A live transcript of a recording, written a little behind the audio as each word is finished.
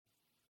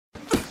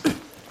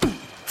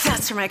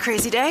for my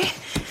crazy day.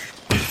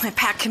 My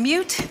packed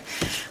commute,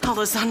 all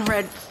those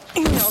unread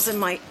emails in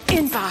my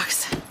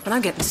inbox. But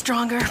I'm getting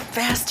stronger,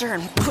 faster,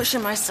 and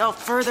pushing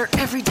myself further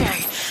every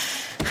day.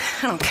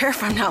 I don't care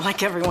if I'm not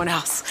like everyone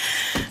else.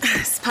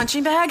 This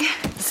punching bag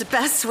is the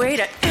best way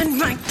to end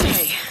my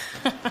day.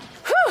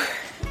 Whew.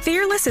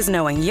 Fearless is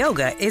knowing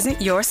yoga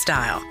isn't your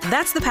style.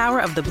 That's the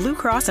power of the Blue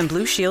Cross and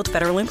Blue Shield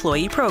Federal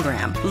Employee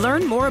Program.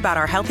 Learn more about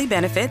our healthy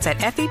benefits at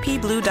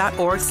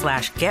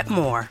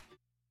fepblue.org/getmore.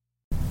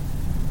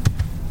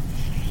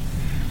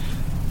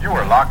 You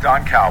are Locked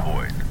On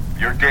Cowboys,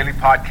 your daily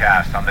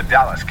podcast on the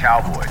Dallas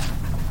Cowboys.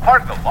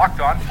 Part of the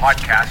Locked On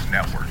Podcast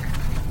Network.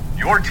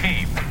 Your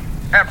team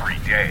every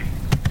day.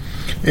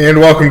 And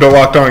welcome to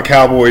Locked On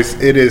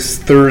Cowboys. It is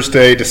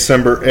Thursday,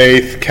 December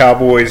 8th.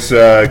 Cowboys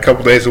a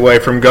couple days away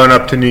from going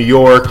up to New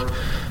York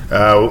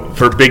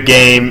for a big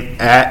game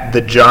at the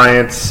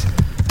Giants.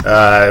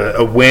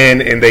 A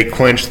win, and they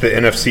clinched the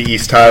NFC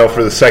East title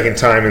for the second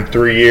time in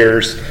 3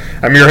 years.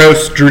 I'm your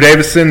host, Drew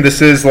Davison.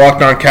 This is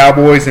Locked On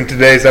Cowboys. In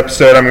today's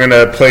episode, I'm going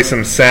to play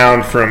some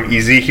sound from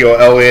Ezekiel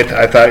Elliott.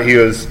 I thought he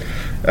was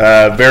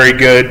very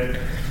good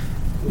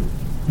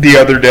the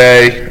other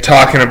day,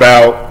 talking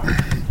about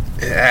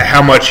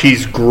how much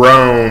he's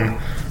grown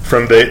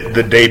from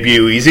the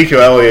debut.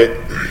 Ezekiel Elliott,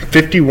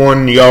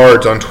 51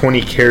 yards on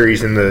 20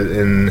 carries in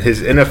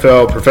his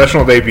NFL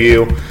professional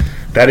debut.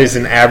 That is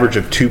an average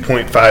of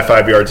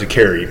 2.55 yards a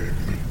carry.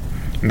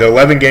 In the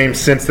 11 games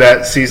since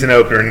that season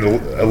opener, and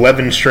the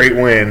 11 straight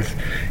wins,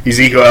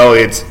 Ezekiel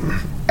Elliott's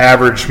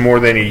averaged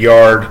more than a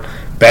yard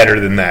better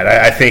than that.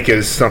 I think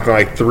is something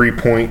like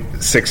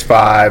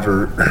 3.65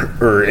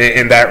 or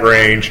in that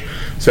range.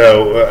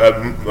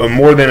 So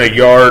more than a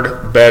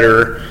yard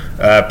better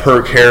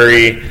per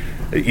carry.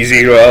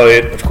 Ezekiel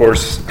Elliott, of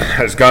course,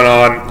 has gone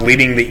on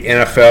leading the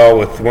NFL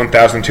with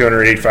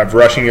 1,285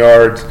 rushing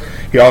yards.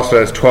 He also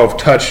has 12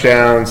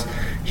 touchdowns.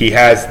 He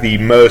has the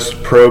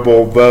most Pro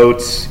Bowl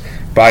votes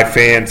by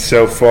fans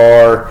so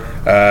far,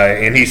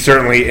 and he's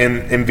certainly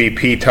in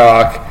MVP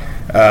talk.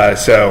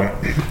 So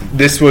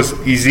this was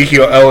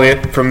Ezekiel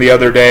Elliott from the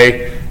other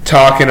day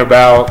talking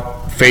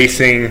about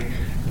facing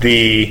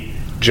the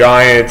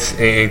Giants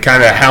and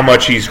kind of how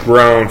much he's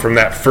grown from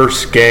that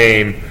first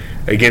game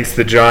against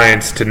the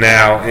Giants to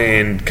now,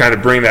 and kind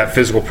of bring that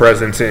physical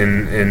presence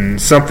in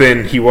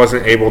something he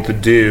wasn't able to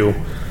do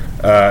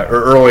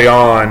early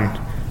on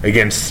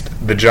against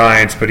the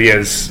Giants, but he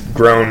has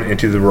grown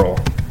into the role.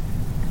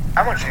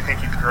 How much do you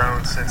think you've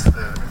grown since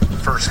the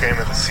first game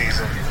of the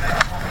season?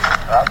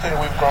 I think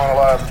we've grown a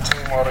lot as a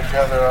team all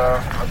together.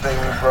 I think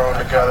we've grown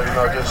together,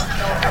 just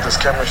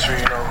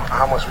chemistry,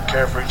 how much we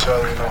care for each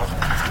other, and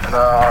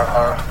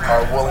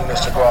our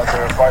willingness to go out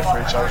there and fight for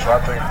each other. So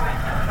I think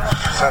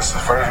since the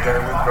first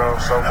game, we've grown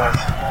so much.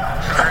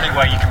 Is there any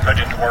way you can put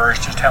into words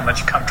just how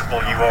much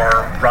comfortable you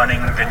are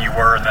running than you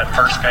were in that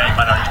first game?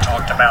 I know you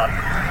talked about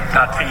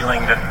not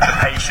feeling the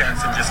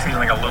patience and just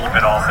feeling a little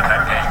bit off in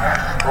that game.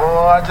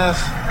 Well, I just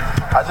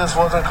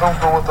wasn't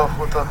comfortable with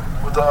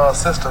the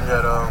system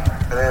yet.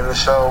 And then the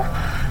show,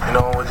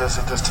 it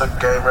just took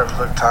game reps,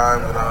 took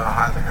time, and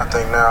I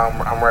think now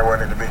I'm right where I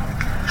need to be.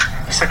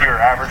 You said you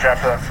were average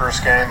after that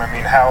first game. I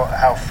mean,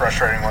 how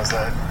frustrating was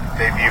that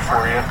debut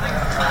for you?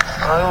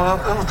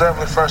 It was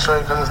definitely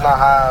frustrating because it's not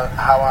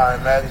how I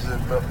imagined it,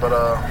 but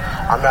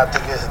I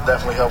think it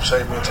definitely helped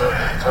shape me to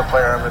a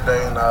player I'm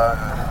today, and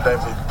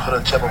definitely put a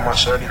chip on my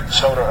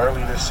shoulder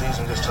early this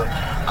season just to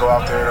go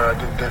out there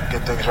and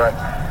get things right.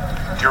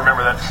 Do you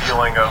remember that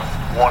feeling of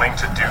wanting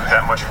to do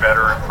that much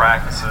better in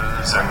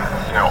practices and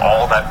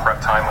all that prep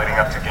time leading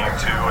up to game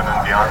 2 and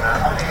then beyond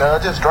that?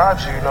 It just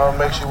drives you, it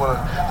makes you want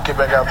to get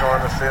back out there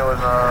on the field,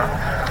 and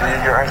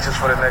you're anxious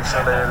for the next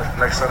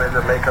Sunday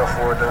to make up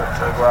for it, to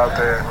go out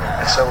there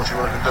and show what you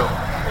really can do.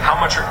 How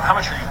much are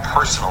you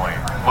personally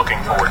looking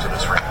forward to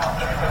this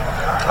rematch?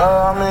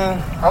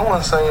 I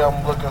wouldn't say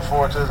I'm looking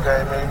forward to this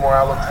game anymore.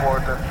 I look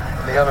forward to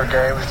the other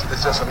games.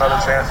 It's just another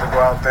chance to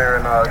go out there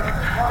and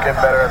get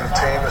better as a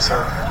team. It's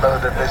another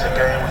division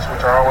game,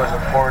 which are always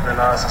important, and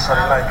it's a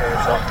Sunday night game,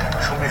 so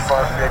it's going to be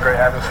fun. It's going to be a great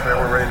atmosphere.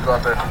 We're ready to go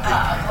out there and compete.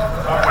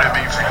 What would it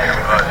be for you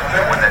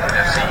to win that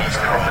NFC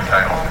East and win the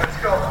title?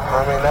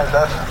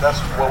 That's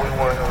what we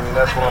want.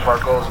 That's one of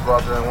our goals, to go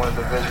out there and win a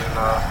division.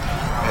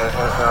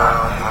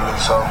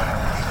 So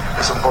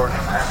it's important.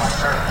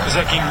 Does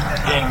that game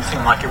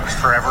seem like it was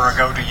forever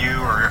ago to you,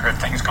 or have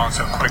things gone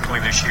so quickly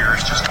this year?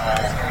 It's just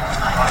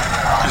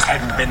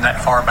hadn't been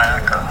that far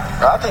back? Or?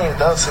 I think it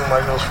does seem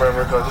like it was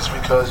forever ago, just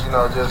because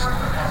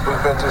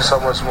we've been through so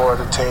much more as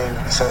a team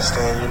since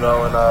then, and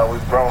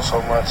we've grown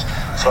so much.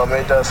 So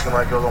it does seem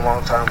like it was a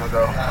long time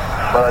ago,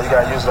 but you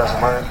got to use it as a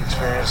learning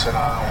experience, and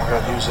we're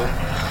going to use it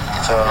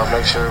to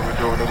make sure we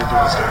do what we need to do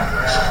this game.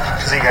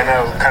 Zeke, I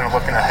know, kind of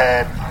looking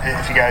ahead,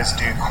 if you guys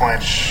do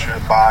clinch,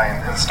 bye,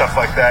 and stuff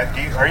like that,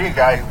 are you a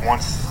guy who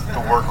wants the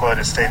workload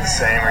to stay the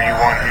same, or you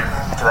want who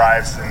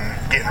thrives in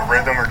getting a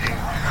rhythm, or do you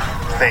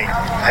think,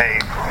 hey,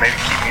 maybe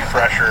keep me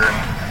fresher and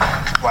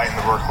lighten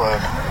the workload?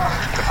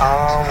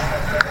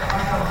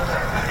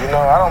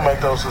 I don't make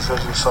those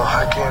decisions, so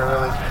I can't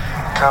really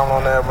count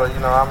on that. But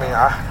I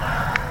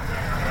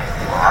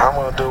I'm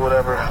going to do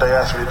whatever they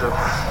ask me to do.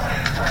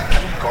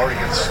 Guard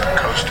against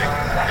coasting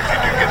if you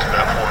do get to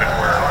that point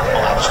where a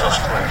lot of stuff's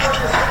clinched?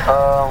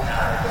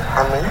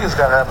 I mean, you just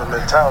got to have a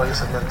mentality.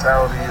 It's a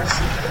mentality.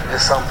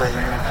 It's something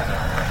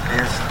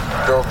you've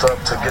built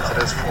up to get to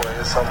this point.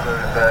 It's something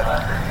that,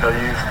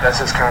 that's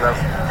just kind of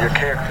your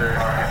character.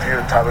 If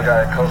you're the type of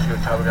guy that coach, you're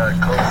the type of guy that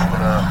coach.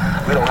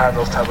 But we don't have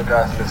those type of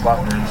guys in this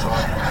locker room, so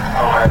I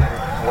don't have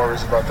any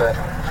worries about that.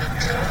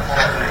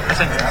 I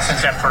think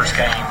since that first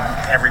game,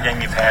 every game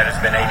you've had has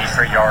been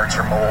 83 yards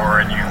or more,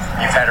 and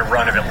you've had a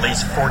run of at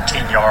least 14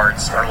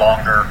 yards or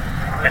longer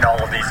in all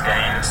of these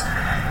games.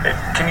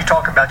 Can you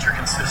talk about your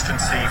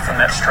consistency from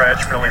that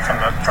stretch, really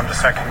from the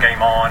second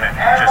game on, and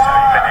just how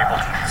you've been able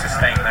to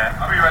sustain that?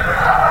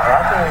 I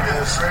think it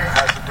just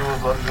has to do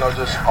with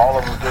just all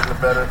of us getting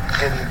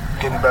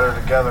better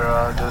together.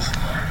 Just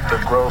the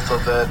growth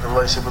of that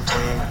relationship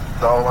between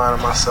the O-line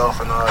and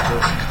myself, and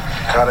just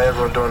kind of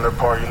everyone doing their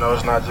part.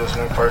 It's not just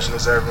one person;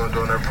 it's everyone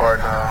doing their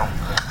part. And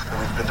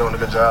we've been doing a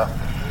good job.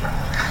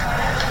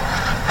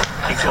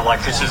 You feel like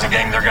this is a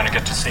game they're going to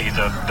get to see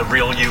the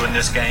real you in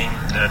this game?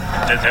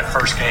 That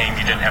first game,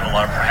 you didn't have a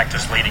lot of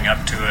practice leading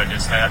up to it.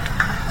 Is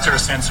there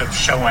a sense of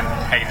showing,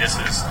 hey, this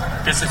is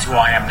who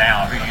I am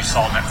now? Who you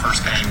saw in that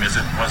first game? Was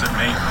it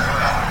me?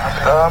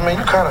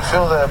 You kind of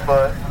feel that,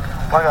 but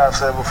like I've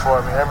said before,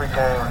 every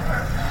game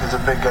is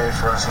a big game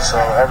for us, and so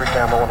every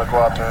game I want to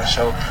go out there and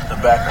show the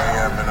back I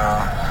am, and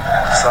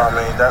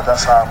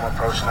that's how I'm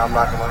approaching. I'm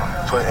not going to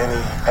put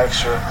any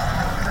extra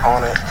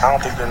on it. I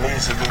don't think there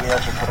needs to be any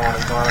extra put on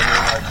it, you know what I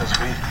mean? Because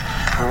we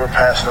were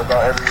passionate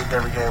about every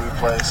game we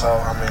play. So,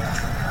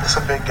 it's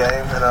a big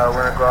game, and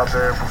we're going to go out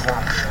there and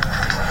perform.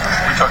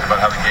 You talked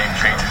about how the game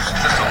changes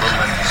just a little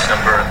in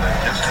December, and then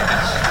just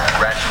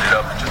ratcheted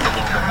up just a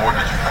little bit more.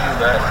 Did you feel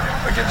that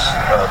against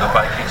the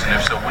Vikings? And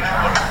if so, what did you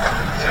learn from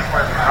that?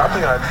 I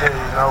think I did.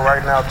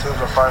 Right now, teams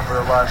are fighting for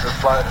their lives. They're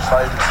fighting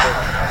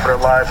for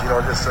their lives,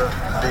 just to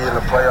be in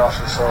the playoffs.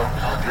 And so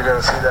you're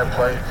going to see that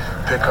play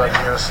pick up.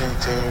 You're going to see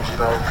teams,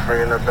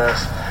 bringing their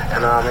best.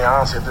 And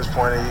honestly, at this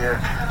point in the year,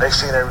 they've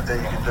seen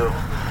everything you can do.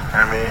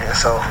 And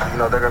so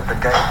the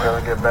game will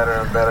get better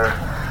and better.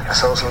 And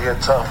so it's going to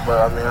get tough.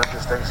 But I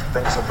just think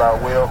it's about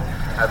will.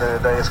 At the end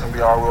of the day, it's going to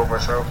be our will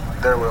versus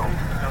their will.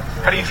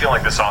 How do you feel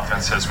like this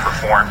offense has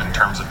performed in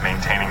terms of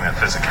maintaining that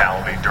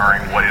physicality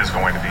during what is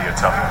going to be a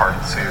tough part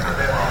of the season?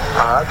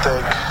 I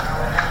think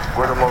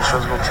we're the most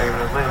physical team in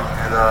the league,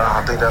 and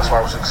I think that's why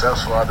we're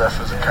successful. That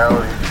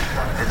physicality,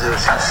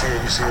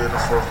 you see it in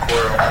the fourth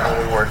quarter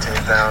when we were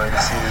teams down, and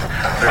you see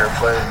bigger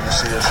play, and you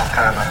see us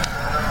kind of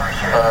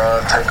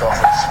take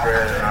off with the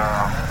spread and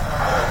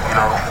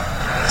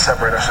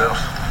separate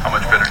ourselves. How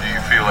much better do you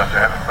feel after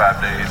having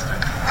 5 days to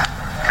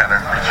kind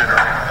of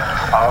regenerate?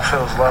 It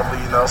feels lovely.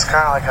 It's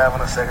kind of like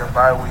having a second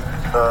bye week.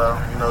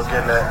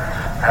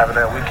 Having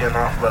that weekend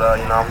off. But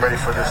I'm ready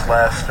for this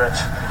last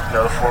stretch.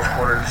 The fourth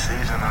quarter of the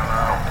season.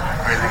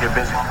 I'm ready to get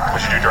busy. What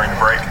did you do during the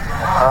break?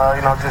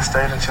 Just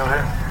stayed and chilled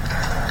here.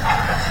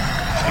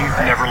 You've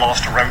never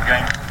lost a road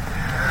game?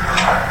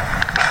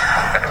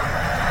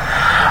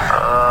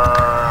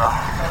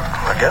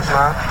 I guess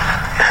not.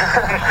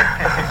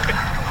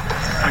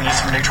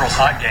 Some neutral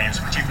site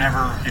games, but you've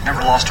never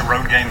lost a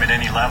road game at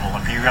any level.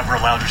 Have you ever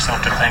allowed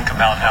yourself to think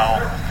about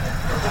how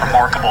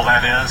remarkable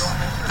that is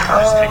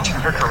in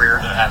your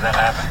career to have that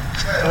happen?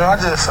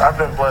 I've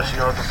been blessed,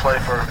 to play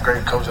for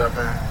great coaches. I've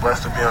been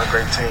blessed to be on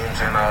great teams,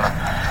 and my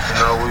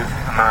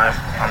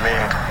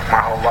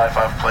whole life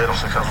I've played on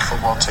successful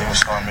football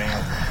teams. So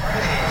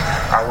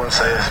I wouldn't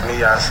say it's me.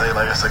 I'd say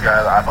it's a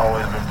guy that I've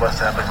always been blessed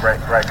to have the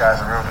great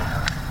guys around me.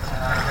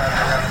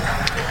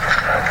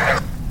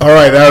 All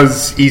right, that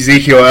was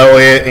Ezekiel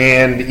Elliott.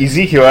 And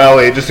Ezekiel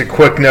Elliott, just a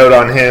quick note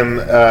on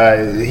him,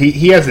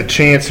 he has a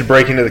chance to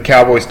break into the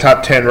Cowboys'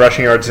 top 10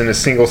 rushing yards in a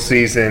single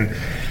season.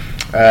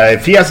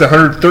 If he has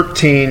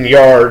 113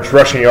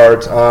 rushing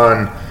yards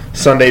on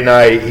Sunday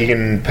night, he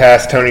can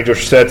pass Tony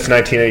Dorsett's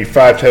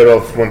 1985 total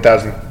of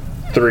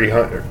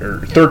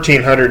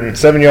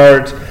 1,307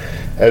 yards,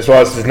 as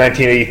well as his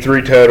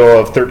 1983 total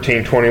of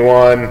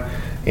 1,321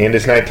 and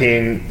his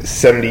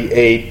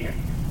 1978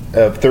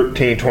 of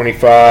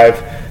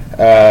 1,325.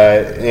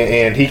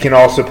 And he can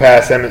also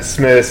pass Emmitt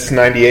Smith's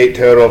 98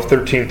 total of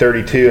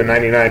 1,332 and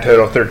 99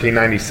 total of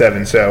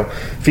 1,397. So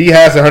if he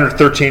has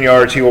 113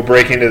 yards, he will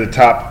break into the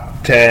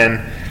top 10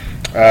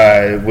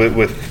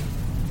 with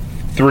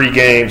 3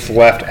 games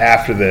left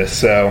after this.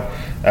 So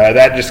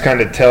that just kind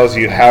of tells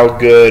you how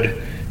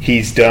good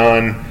he's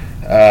done.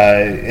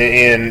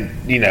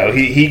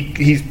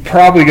 He's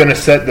probably going to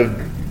set the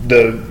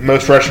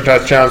most rushing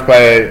touchdowns by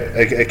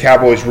a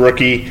Cowboys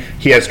rookie.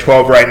 He has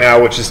 12 right now,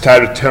 which is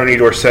tied with Tony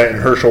Dorsett and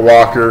Herschel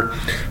Walker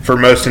for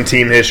most in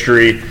team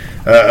history.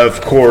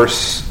 Of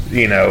course,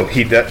 one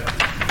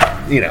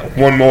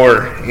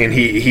more and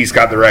he's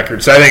got the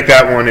record. So I think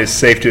that one is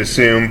safe to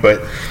assume.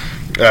 But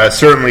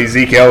certainly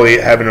Zeke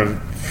Elliott having a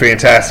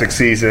fantastic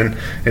season,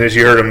 and as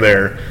you heard him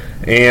there.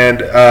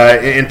 And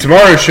in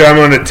tomorrow's show, I'm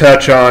going to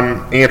touch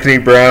on Anthony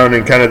Brown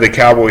and kind of the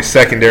Cowboys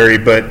secondary,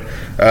 but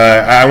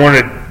I want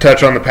to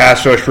touch on the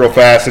pass rush real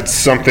fast. It's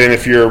something,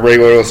 if you're a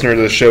regular listener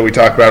to the show, we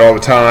talk about all the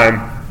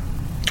time.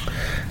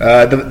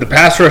 The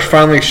pass rush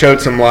finally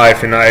showed some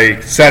life, and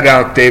I sat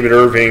down with David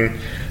Irving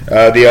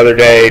the other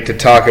day to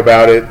talk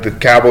about it. The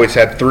Cowboys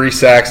had 3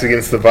 sacks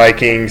against the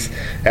Vikings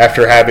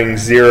after having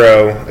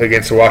 0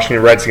 against the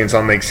Washington Redskins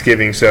on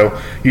Thanksgiving.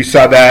 So you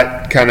saw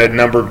that kind of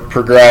number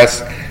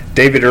progress.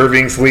 David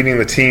Irving's leading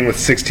the team with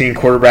 16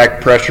 quarterback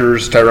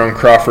pressures. Tyrone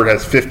Crawford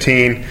has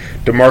 15.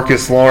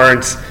 DeMarcus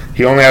Lawrence,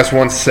 he only has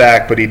 1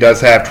 sack, but he does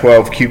have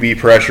 12 QB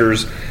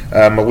pressures.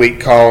 Malik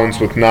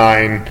Collins with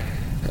 9.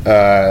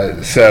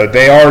 So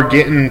they are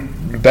getting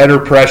better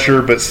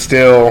pressure, but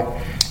still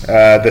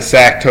the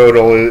sack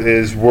total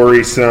is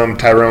worrisome.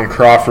 Tyrone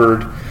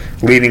Crawford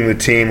leading the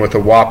team with a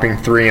whopping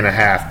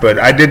 3.5. But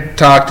I did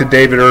talk to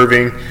David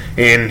Irving,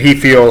 and he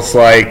feels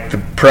like the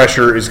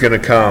pressure is going to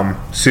come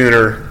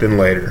sooner than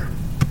later.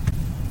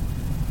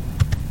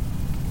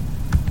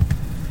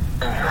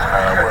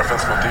 We're a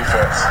physical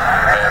defense,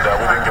 and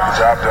we didn't get the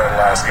job done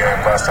last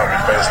time we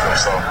faced them.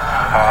 So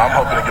I'm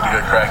hoping to get a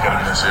good crack at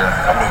them this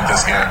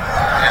game.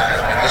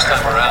 And this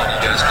time around, you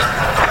guys can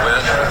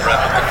win and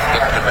wrap up the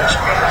division.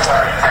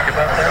 Think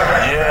about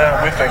that?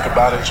 Yeah, we think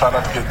about it. Try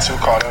not to get too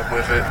caught up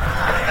with it.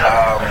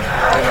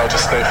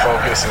 Just stay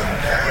focused and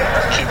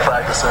keep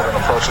practicing and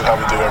approach it how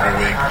we do every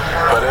week.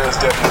 But it is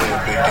definitely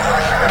a big game,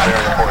 a very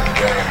important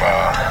game.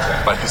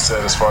 Like you said,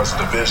 as far as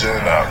the division,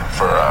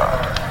 for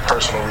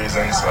personal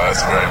reasons,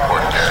 it's a very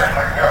important game.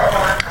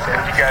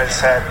 You guys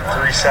had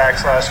 3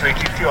 sacks last week.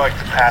 Do you feel like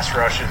the pass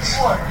rush is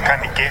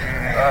kind of getting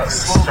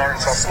starting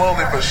something?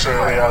 Slowly but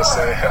surely, I would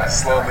say.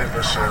 Slowly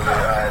but surely.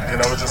 We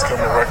just come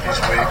to work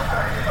each week.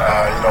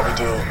 We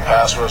do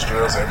pass rush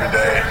drills every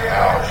day,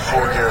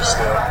 full gear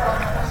still.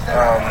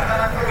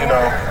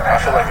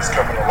 I feel like it's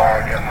coming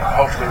along, and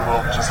hopefully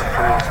we'll just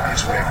improve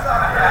each week.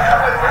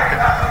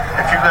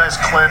 If you guys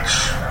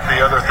clinch the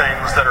other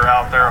things that are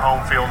out there,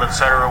 home field,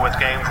 etc., with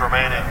games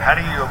remaining, how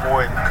do you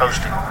avoid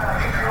coasting?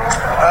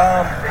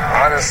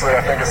 Honestly,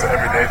 I think it's an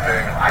everyday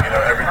thing.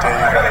 Every day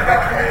you got to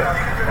recommit.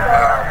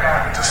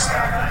 Just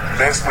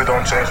basically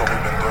don't change what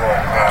we've been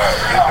doing.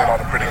 We've been on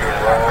a pretty good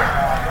roll,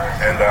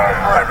 and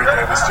every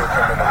day we still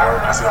come into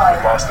work as if we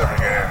lost every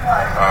game.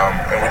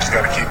 And we just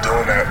got to keep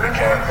doing that. We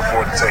can't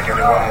afford to take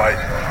anyone light,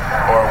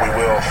 or we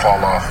will fall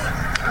off.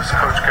 Is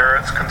Coach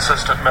Garrett's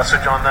consistent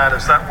message on that?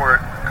 Is that where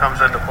it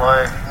comes into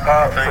play?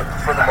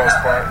 For the most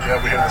part, yeah,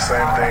 we hear the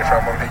same thing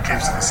from him. He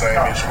keeps it the same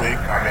each week.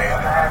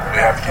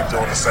 We have to keep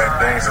doing the same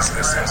things. It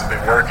seems to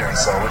be working,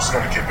 so we're just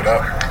going to keep it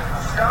up.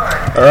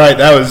 All right,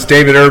 that was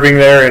David Irving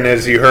there, and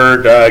as you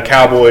heard,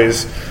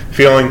 Cowboys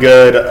feeling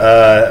good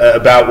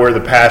about where the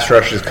pass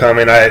rush is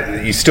coming.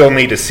 You still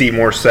need to see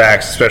more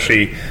sacks,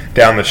 especially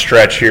down the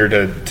stretch here,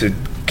 to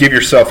give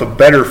yourself a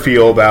better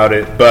feel about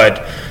it,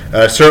 but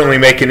certainly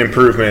making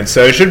improvements.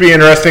 So it should be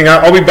interesting.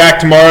 I'll be back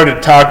tomorrow to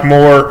talk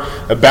more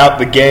about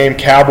the game.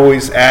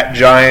 Cowboys at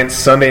Giants,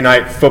 Sunday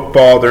Night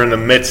Football. They're in the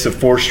midst of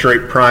 4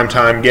 straight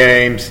primetime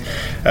games.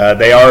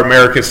 They are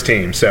America's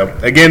team. So,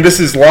 again, this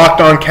is Locked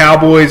On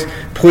Cowboys.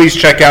 Please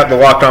check out the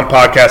Locked On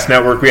Podcast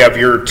Network. We have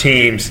your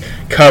teams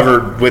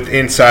covered with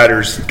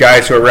insiders,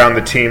 guys who are around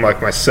the team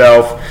like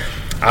myself.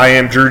 I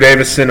am Drew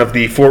Davison of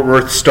the Fort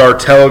Worth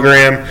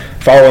Star-Telegram.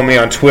 Follow me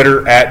on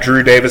Twitter at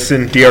Drew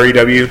Davison,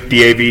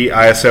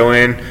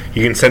 DREWDAVISON.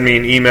 You can send me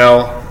an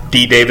email,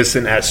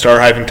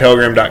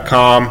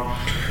 ddavison@star-telegram.com,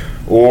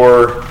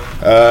 or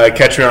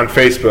catch me on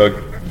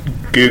Facebook.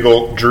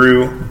 Google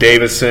Drew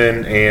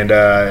Davison, and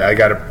I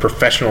got a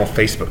professional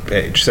Facebook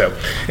page. So,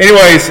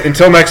 anyways,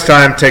 until next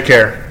time, take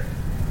care.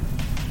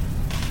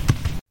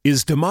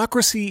 Is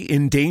democracy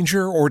in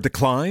danger or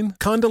decline?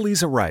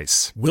 Condoleezza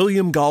Rice,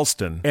 William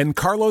Galston, and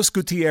Carlos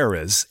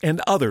Gutierrez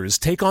and others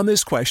take on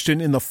this question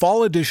in the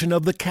fall edition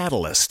of The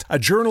Catalyst, a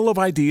journal of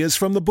ideas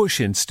from the Bush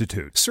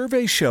Institute.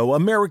 Surveys show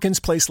Americans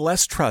place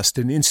less trust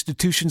in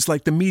institutions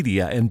like the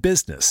media and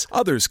business.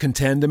 Others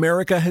contend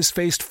America has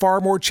faced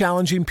far more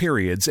challenging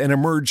periods and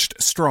emerged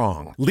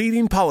strong.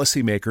 Leading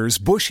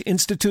policymakers, Bush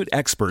Institute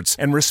experts,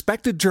 and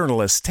respected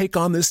journalists take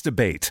on this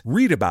debate.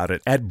 Read about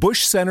it at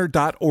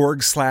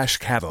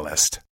bushcenter.org/catalyst.